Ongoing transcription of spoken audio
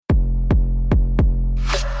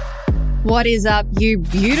What is up, you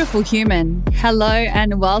beautiful human? Hello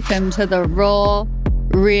and welcome to the Raw,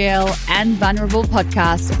 Real and Vulnerable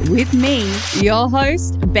podcast with me, your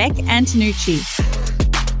host, Beck Antonucci.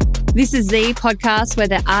 This is the podcast where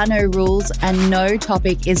there are no rules and no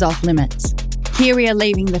topic is off limits. Here we are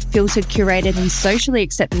leaving the filtered, curated and socially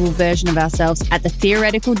acceptable version of ourselves at the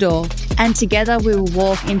theoretical door, and together we will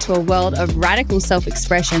walk into a world of radical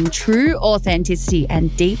self-expression, true authenticity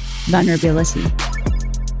and deep vulnerability.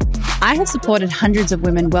 I have supported hundreds of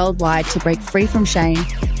women worldwide to break free from shame,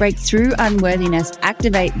 break through unworthiness,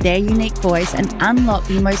 activate their unique voice, and unlock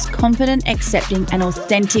the most confident, accepting, and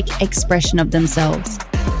authentic expression of themselves.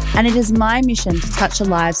 And it is my mission to touch the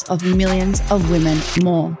lives of millions of women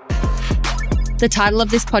more. The title of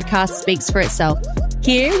this podcast speaks for itself.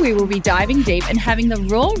 Here we will be diving deep and having the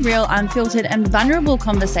raw, real, unfiltered, and vulnerable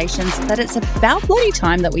conversations that it's about bloody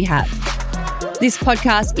time that we have. This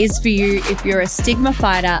podcast is for you if you're a stigma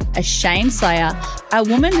fighter, a shame slayer, a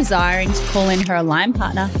woman desiring to call in her aligned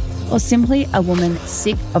partner, or simply a woman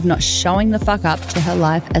sick of not showing the fuck up to her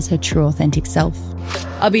life as her true authentic self.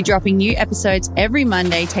 I'll be dropping new episodes every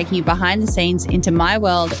Monday, taking you behind the scenes into my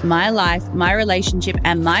world, my life, my relationship,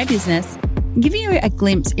 and my business, and giving you a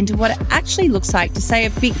glimpse into what it actually looks like to say a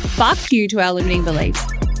big fuck you to our limiting beliefs,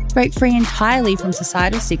 break free entirely from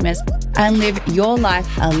societal stigmas, and live your life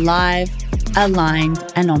alive, aligned,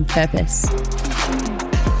 and on purpose.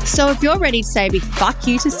 So if you're ready to say a big fuck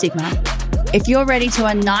you to stigma, if you're ready to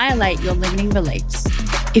annihilate your limiting beliefs,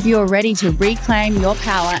 if you're ready to reclaim your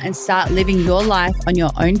power and start living your life on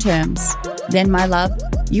your own terms, then my love,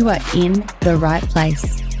 you are in the right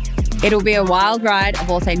place. It'll be a wild ride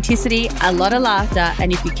of authenticity, a lot of laughter,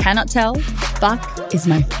 and if you cannot tell, fuck is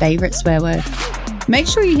my favorite swear word. Make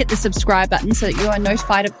sure you hit the subscribe button so that you are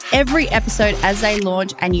notified of every episode as they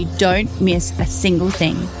launch and you don't miss a single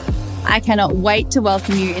thing. I cannot wait to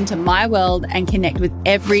welcome you into my world and connect with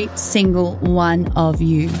every single one of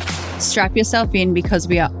you. Strap yourself in because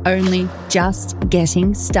we are only just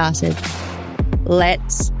getting started.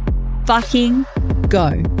 Let's fucking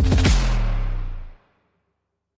go.